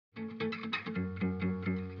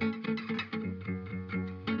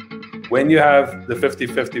when you have the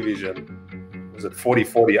 50-50 vision, was it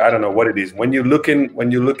 40-40? I don't know what it is. When you look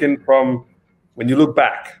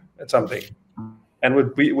back at something, and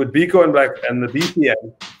with Biko and the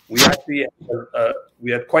BCM, we actually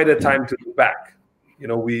we had quite a time to look back. You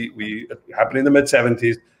know, it happened in the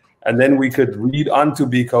mid-70s, and then we could read onto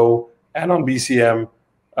Biko and on BCM.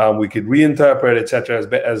 We could reinterpret, etc.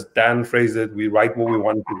 As Dan phrased it, we write what we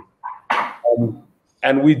want to.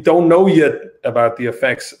 And we don't know yet about the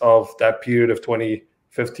effects of that period of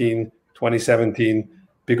 2015, 2017,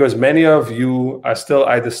 because many of you are still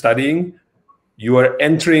either studying, you are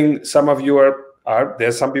entering, some of you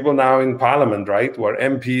there's some people now in parliament, right, who are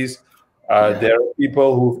MPs. There are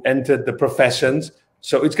people who've entered the professions.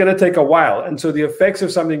 So it's going to take a while. And so the effects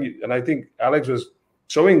of something, and I think Alex was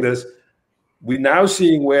showing this, we're now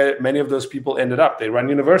seeing where many of those people ended up. They run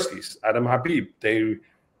universities. Adam Habib,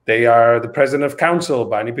 they are the president of council,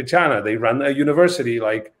 Bani Pichana. They run a university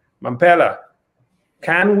like Mampela.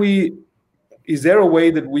 Is there a way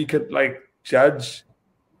that we could like judge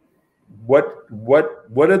what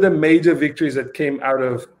are the major victories that came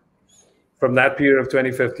out from that period of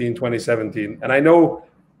 2015, 2017? And I know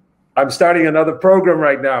I'm starting another program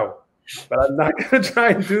right now, but I'm not going to try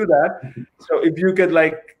and do that. So if you could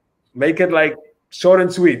like make it like short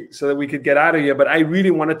and sweet so that we could get out of here. But I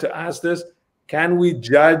really wanted to ask this. Can we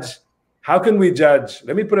judge? How can we judge?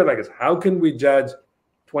 Let me put it like this. How can we judge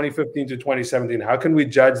 2015 to 2017? How can we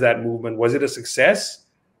judge that movement? Was it a success?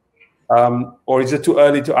 Or is it too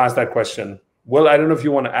early to ask that question? Will, I don't know if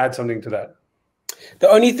you want to add something to that. The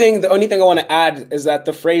only thing I want to add is that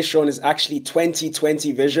the phrase shown is actually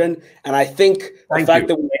 2020 vision. And I think the fact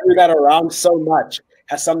that we threw that around so much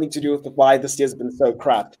has something to do with why this year's been so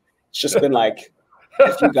crap. It's just been like,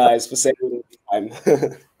 thank you guys for saving time.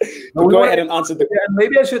 Go ahead and answer the question.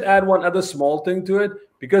 Maybe I should add one other small thing to it,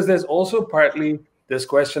 because there's also partly this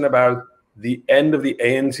question about the end of the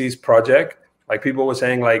ANC's project. Like people were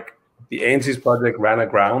saying, like the ANC's project ran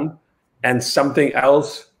aground and something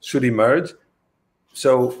else should emerge.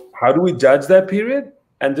 So how do we judge that period?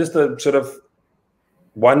 And just a sort of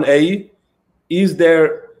 1A, is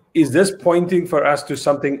this pointing for us to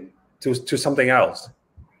something else,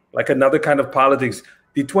 like another kind of politics?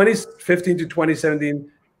 The 2015 to 2017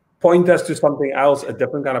 point us to something else, a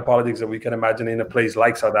different kind of politics that we can imagine in a place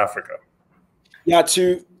like South Africa. Yeah,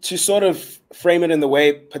 to sort of frame it in the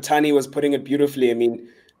way Phethani was putting it beautifully. I mean,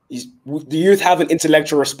 the youth have an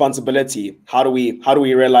intellectual responsibility. How do we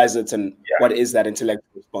realize it, and what is that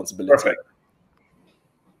intellectual responsibility? Perfect.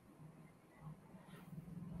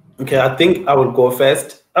 Okay, I think I will go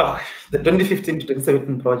first. The 2015 to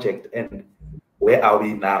 2017 project, and where are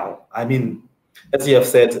we now? I mean, as you have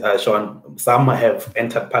said, Sean, some have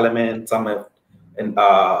entered parliament, some have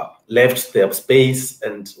left their space,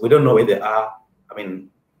 and we don't know where they are. I mean,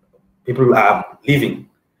 people are leaving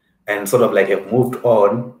and sort of like have moved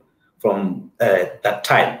on from that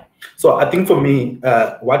time. So I think for me,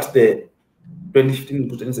 what the 2015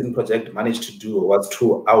 to 2017 project managed to do was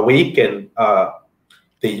to awaken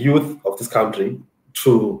the youth of this country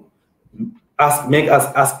to make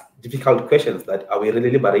us ask difficult questions, that are we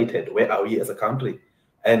really liberated? Where are we as a country?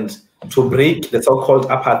 And to break the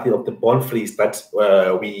so-called apathy of the born-frees that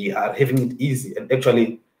we are having it easy, and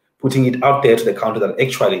actually putting it out there to the country that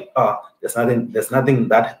actually there's nothing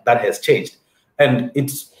that has changed. And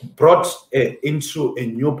it's brought into a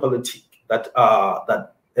new politic that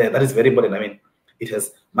is very important. I mean, it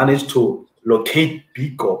has managed to locate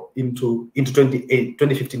Biko into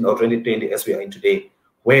 2015 or 2020 as we are in today.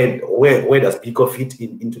 Where does Biko fit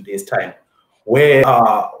in today's time?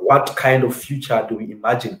 What kind of future do we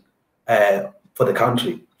imagine for the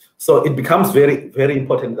country? So it becomes very, very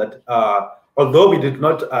important that although we did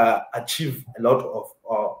not achieve a lot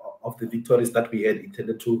of the victories that we had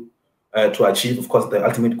intended to achieve, of course, the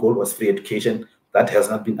ultimate goal was free education. That has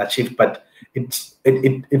not been achieved, but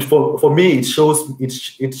for me it shows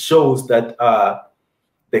that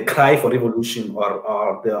the cry for revolution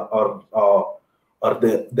or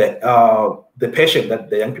the passion that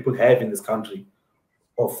the young people have in this country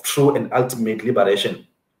of true and ultimate liberation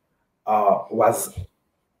was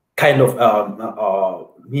kind of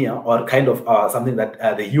near, or kind of something that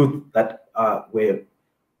the youth that were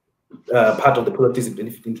part of the politics in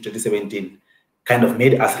 2015 to 2017 kind of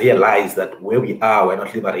made us realize that where we are, we're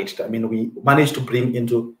not liberated. I mean, we managed to bring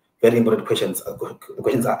into very important questions. The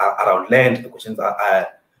questions are around land, the questions are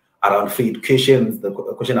around free education, the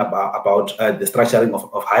question about the structuring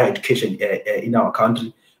of higher education in our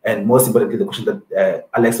country, and most importantly, the question that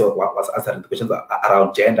Alex was answering, the questions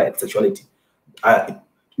around gender and sexuality.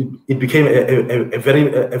 It became a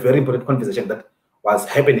very important conversation that was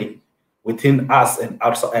happening within us and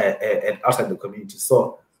outside the community.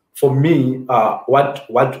 So for me, what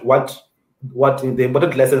the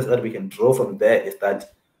important lessons that we can draw from there is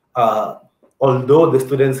that although the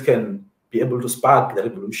students can be able to spark the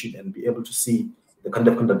revolution and be able to see the kind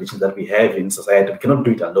of contradictions that we have in society, we cannot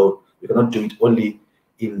do it alone. We cannot do it only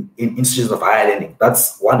in institutions of higher learning.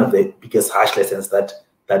 That's one of the biggest harsh lessons that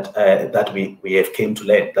we have came to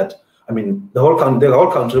learn. That, I mean, the whole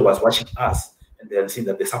country was watching us, and they're seeing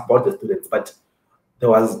that they support the students, but there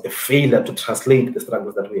was a failure to translate the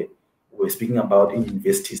struggles that we were speaking about in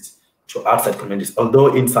universities to outside communities.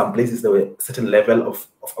 Although in some places there were a certain level of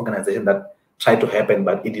organization that tried to happen,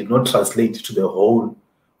 but it did not translate to the whole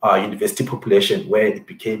university population, where it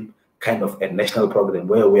became kind of a national program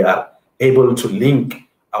where we are able to link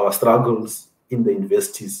our struggles in the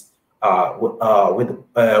universities with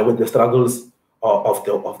the struggles of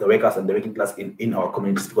the workers and the working class in our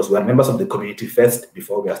communities, because we are members of the community first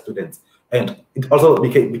before we are students. And it also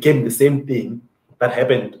became the same thing that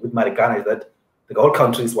happened with Marikana, is that the whole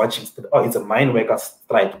country is watching, oh, it's a mine workers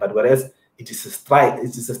strike, but whereas it is a strike,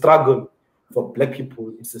 it is a struggle for Black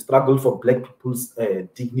people, it's a struggle for Black people's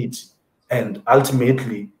dignity, and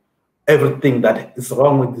ultimately everything that is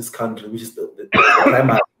wrong with this country, which is the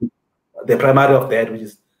primary of that, which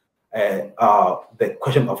is the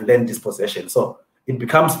question of land dispossession. So it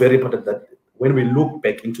becomes very important that when we look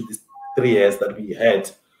back into these 3 years that we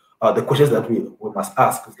had, the questions that we must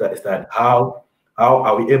ask is that how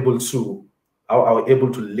are we able to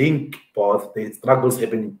link both the struggles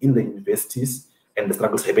happening in the universities and the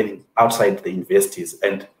struggles happening outside the universities.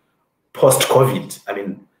 And post-COVID, I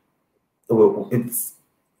mean,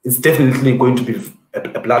 it's definitely going to be a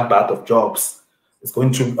bloodbath of jobs. It's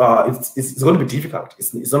going to be difficult.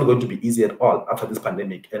 It's not going to be easy at all after this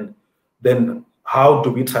pandemic. And then how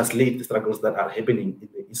do we translate the struggles that are happening in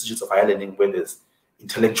the institutes of higher learning, where there's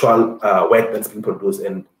intellectual work that's being produced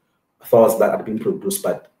and thoughts that are being produced,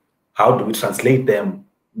 but how do we translate them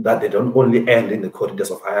that they don't only end in the corridors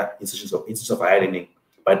of higher institutions of higher learning,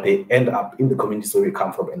 but they end up in the communities where we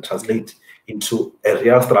come from and translate into a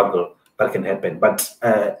real struggle that can happen. But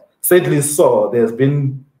sadly so, there's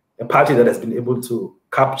been a party that has been able to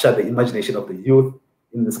capture the imagination of the youth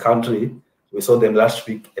in this country. We saw them last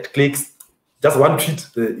week at Clicks. Just one tweet,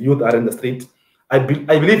 the youth are in the street. I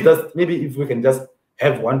believe that maybe if we can just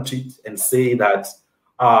have one tweet and say that,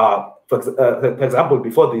 for example,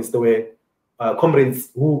 before this, there were comrades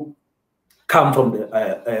who come from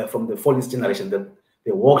the Fallist generation, that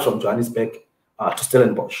they walked from Johannesburg to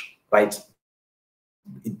Stellenbosch, right?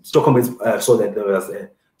 Comrades saw that there was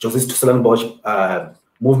a Justice to Stellenbosch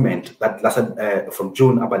movement that lasted from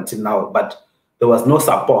June up until now, but there was no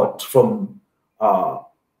support from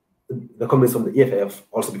the comrades from the EFF,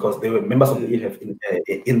 also because they were members of the EFF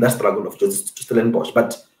in that struggle of Justice to Stellenbosch.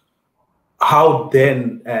 But how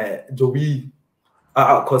then do we,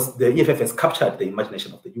 because the EFF has captured the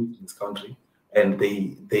imagination of the youth in this country, and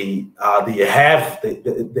they have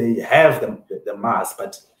the mass,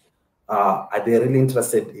 but are they really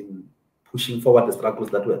interested in pushing forward the struggles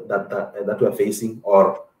that we're facing,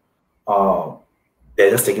 or they're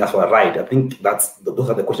just taking us for a ride? I think those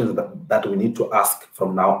are the questions that we need to ask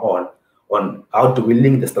from now on how do we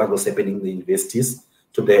link the struggles happening in the universities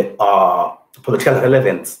to the political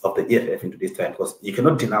relevance of the EFF in today's time, because you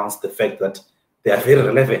cannot denounce the fact that they are very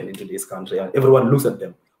relevant in today's country, and everyone looks at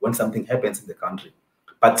them when something happens in the country.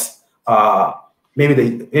 But maybe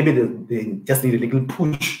they just need a little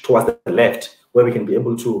push towards the left, where we can be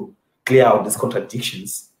able to clear out these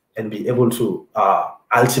contradictions and be able to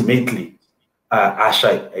ultimately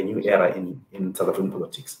usher a new era in South African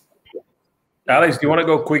politics. Alex, do you want to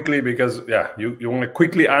go quickly, because you want to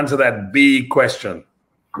quickly answer that big question?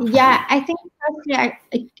 Yeah, I think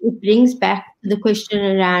firstly it brings back the question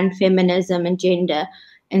around feminism and gender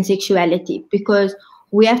and sexuality, because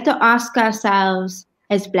we have to ask ourselves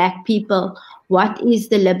as Black people, what is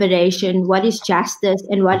the liberation, what is justice,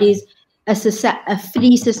 and what is a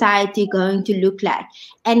free society going to look like?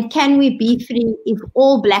 And can we be free if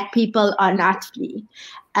all Black people are not free?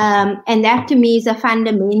 And that to me is a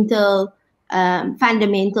fundamental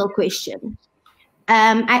question.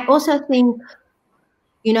 I also think,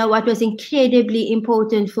 what was incredibly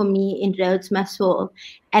important for me in Rhodes Must Fall,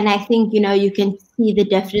 and I think, you can see the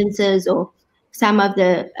differences, or some of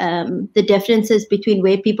the differences between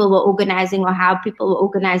where people were organizing or how people were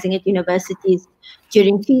organizing at universities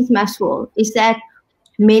during Fees Must Fall, is that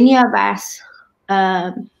many of us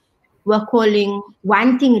were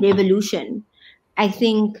wanting revolution. I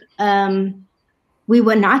think we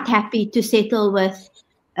were not happy to settle with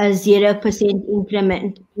a 0%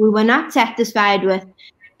 increment. We were not satisfied with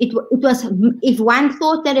it was, if one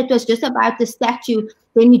thought that it was just about the statue,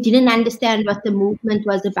 then you didn't understand what the movement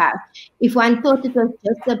was about. If one thought it was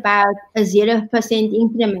just about a 0%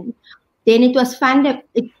 increment, then it was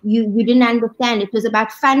you didn't understand. It was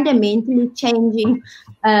about fundamentally changing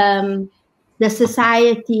the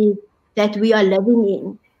society that we are living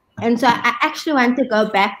in. And so I actually want to go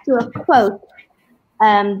back to a quote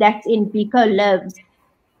that's in Biko Lives,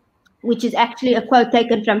 which is actually a quote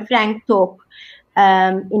taken from Frank Talk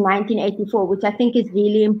in 1984, which I think is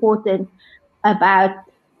really important about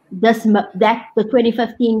the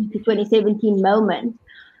 2015 to 2017 moment,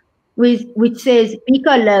 which says,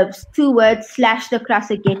 Biko lives, 2 words slashed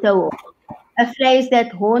across a ghetto wall, a phrase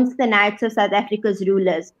that haunts the nights of South Africa's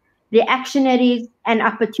rulers, reactionaries and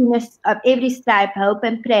opportunists of every stripe hope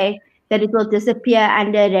and pray that it will disappear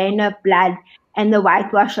under a rain of blood and the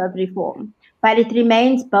whitewash of reform. But it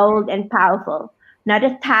remains bold and powerful, not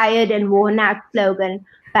a tired and worn-out slogan,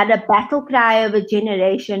 but a battle cry of a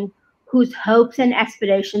generation whose hopes and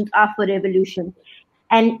aspirations are for revolution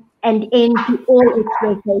and end to all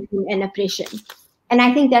exploitation and oppression. And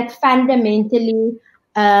I think that fundamentally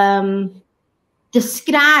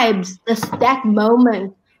describes that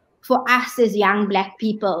moment for us as young Black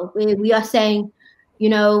people, where we are saying, you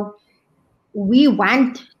know, we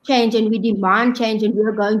want change and we demand change, and we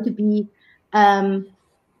are going to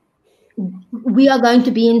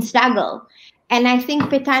be in struggle. And I think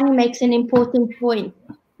Phethani makes an important point,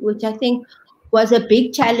 which I think was a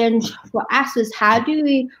big challenge for us, was how do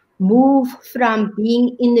we move from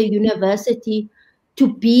being in the university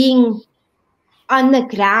to being on the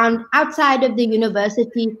ground outside of the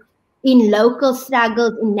university, in local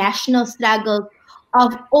struggles, in national struggles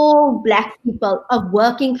of all Black people, of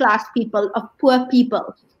working class people, of poor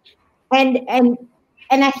people. And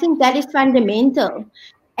I think that is fundamental.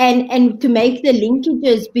 And to make the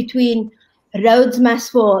linkages between Rhodes Must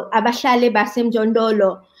Fall, Abahlali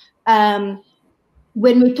Basemjondolo,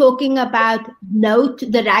 when we're talking about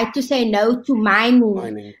the right to say no to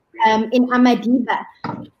mining. In Amadiba,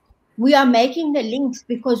 we are making the links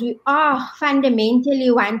because we are fundamentally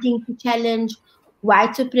wanting to challenge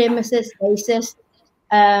white supremacist, racist,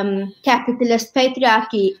 capitalist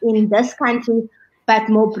patriarchy in this country, but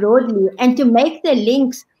more broadly, and to make the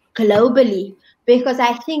links globally, because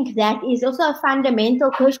I think that is also a fundamental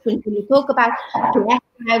question. When you talk about Black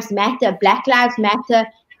Lives Matter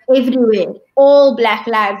everywhere. All Black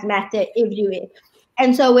Lives matter everywhere.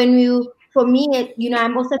 And so for me,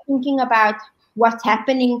 I'm also thinking about what's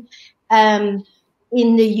happening in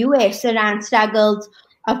the US around struggles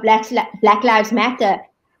of Black Lives Matter,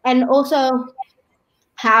 and also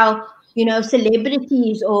how,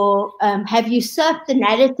 celebrities or have usurped the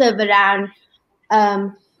narrative around,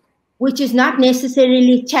 which is not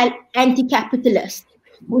necessarily anti-capitalist,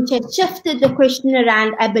 which has shifted the question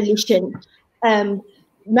around abolition,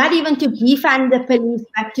 not even to defund the police,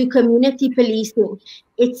 but to community policing,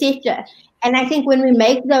 etc. And I think when we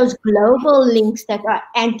make those global links that are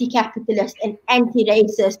anti-capitalist and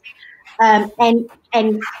anti-racist and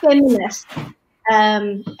feminist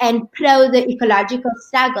and pro the ecological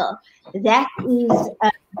struggle, that is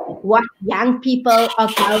what young people are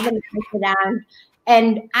galvanized around,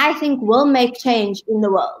 and I think will make change in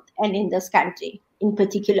the world and in this country in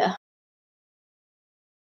particular.